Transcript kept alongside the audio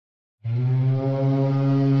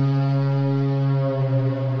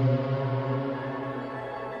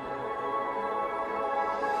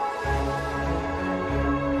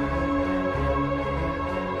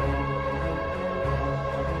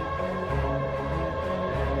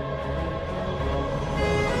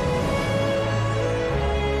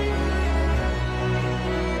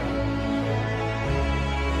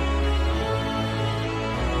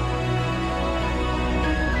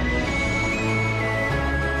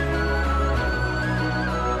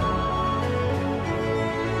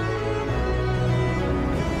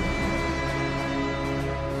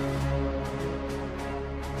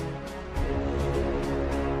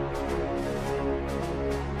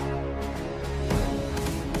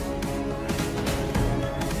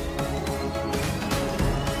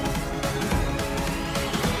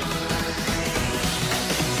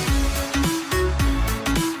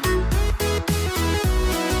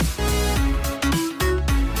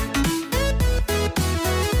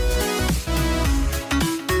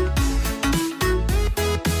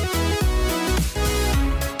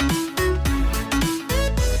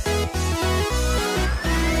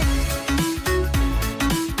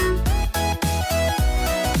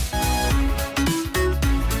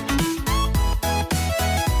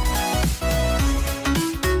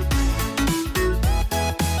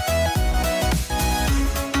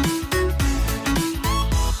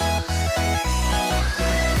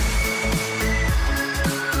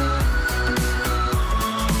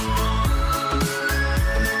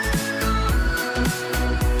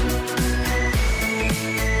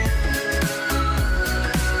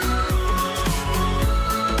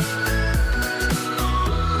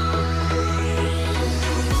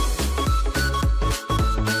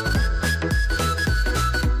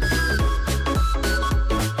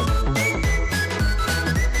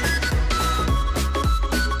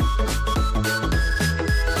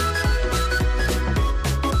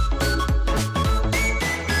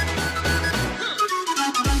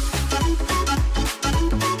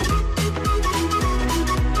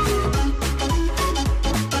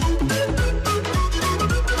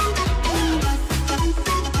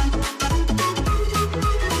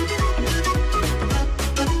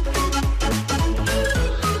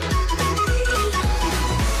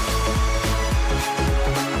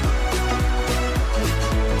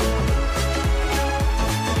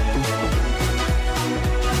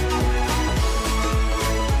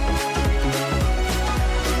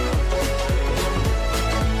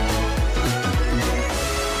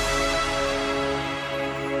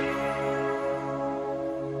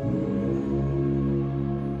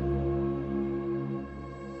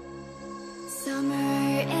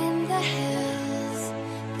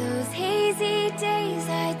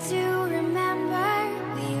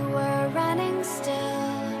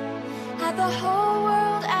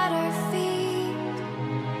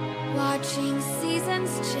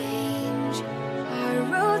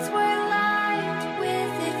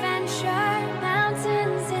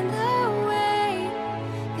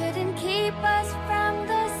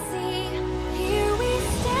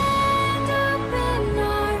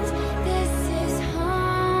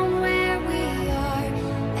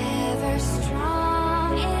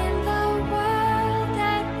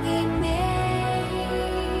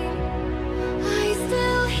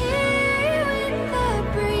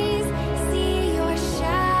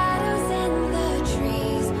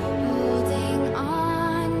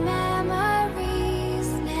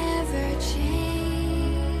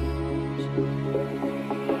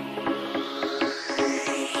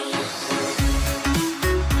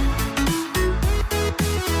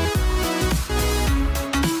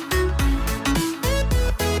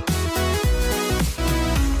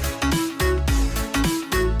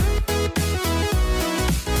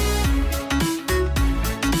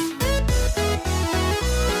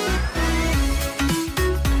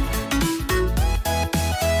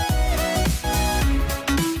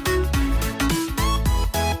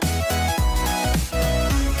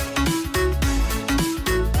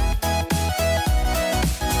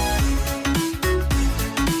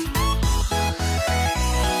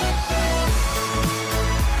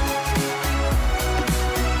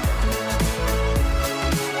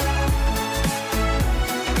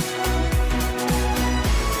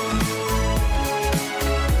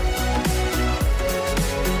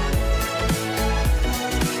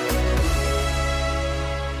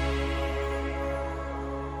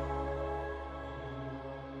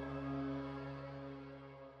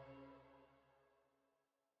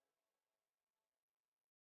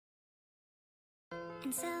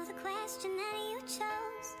And so the question that you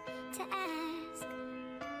chose to ask,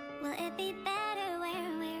 will it be better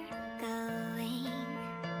where we're going?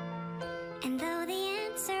 And though the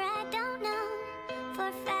answer I don't know for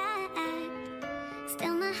a fact,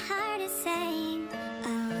 still my heart is saying,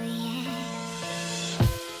 oh yeah.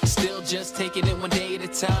 Still just taking it one day at a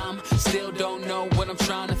time. Still don't know what I'm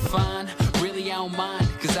trying to find. Really I don't mind,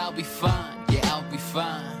 cause I'll be fine. Yeah, I'll be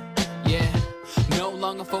fine. Yeah. No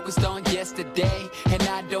longer focused on yesterday, and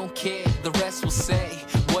I don't care, the rest will say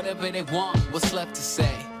whatever they want, what's left to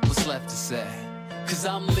say, what's left to say. Cause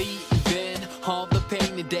I'm leaving all the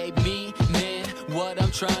pain today, meaning what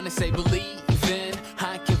I'm trying to say, believing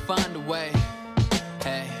I can find a way.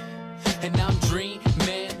 Hey, and I'm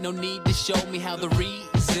dreaming, no need to show me how the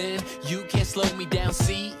reason you can't slow me down,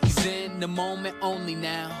 season the moment only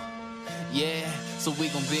now. Yeah, so we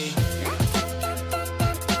gon' be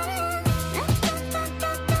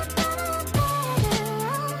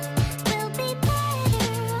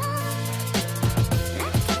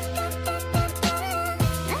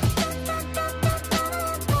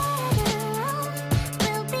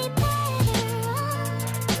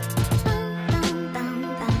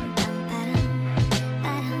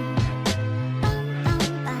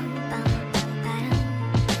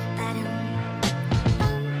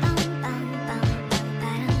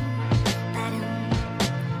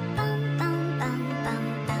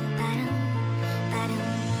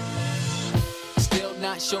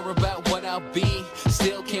sure about what I'll be.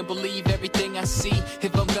 Still can't believe everything I see.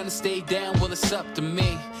 If I'm gonna stay down, well it's up to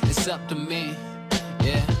me. It's up to me,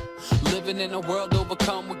 yeah. Living in a world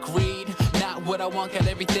overcome with greed. Not what I want, got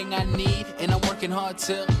everything I need. And I'm working hard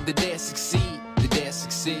till the day I succeed. The day I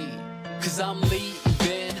succeed. Cause I'm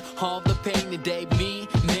leaving all the pain today,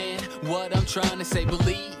 meaning what I'm trying to say,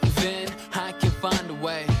 believing I can find a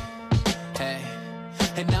way. Hey,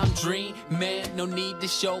 and I'm dreaming, no need to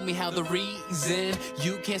show me how the reason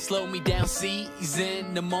you can't slow me down,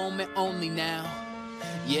 season the moment only now.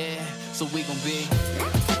 Yeah, so we gon' be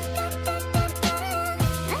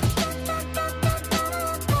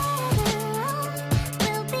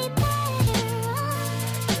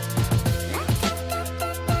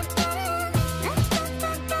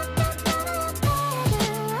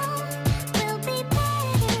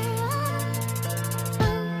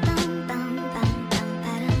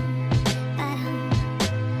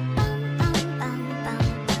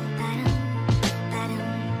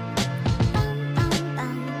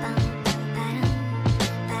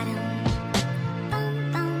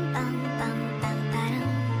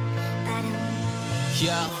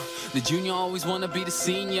the junior always wanna be the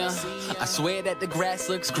senior. I swear that the grass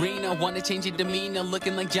looks greener. Wanna change your demeanor,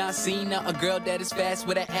 looking like John Cena. A girl that is fast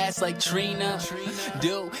with an ass like Trina.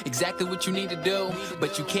 Do exactly what you need to do,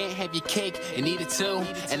 but you can't have your cake and eat it too.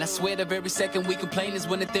 And I swear the very second we complain is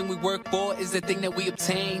when the thing we work for is the thing that we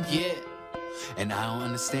obtain. Yeah, and I don't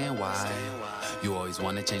understand why you always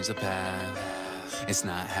wanna change the path. It's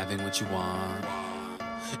not having what you want,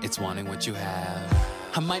 it's wanting what you have.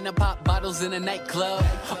 I might not pop bottles in a nightclub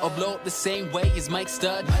or blow up the same way as Mike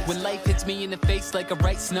Stud. When life hits me in the face like a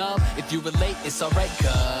right snub, if you relate, it's alright,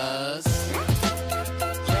 cuz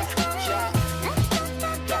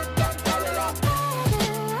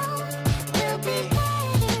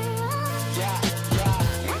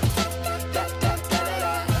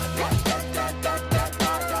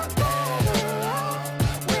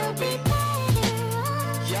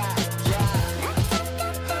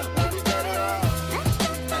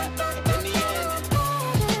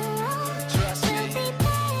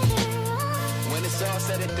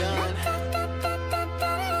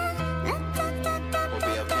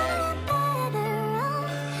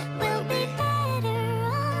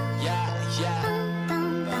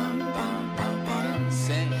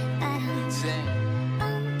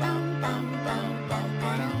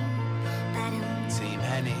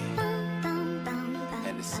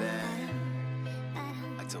Hendersin,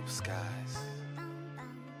 I told skies.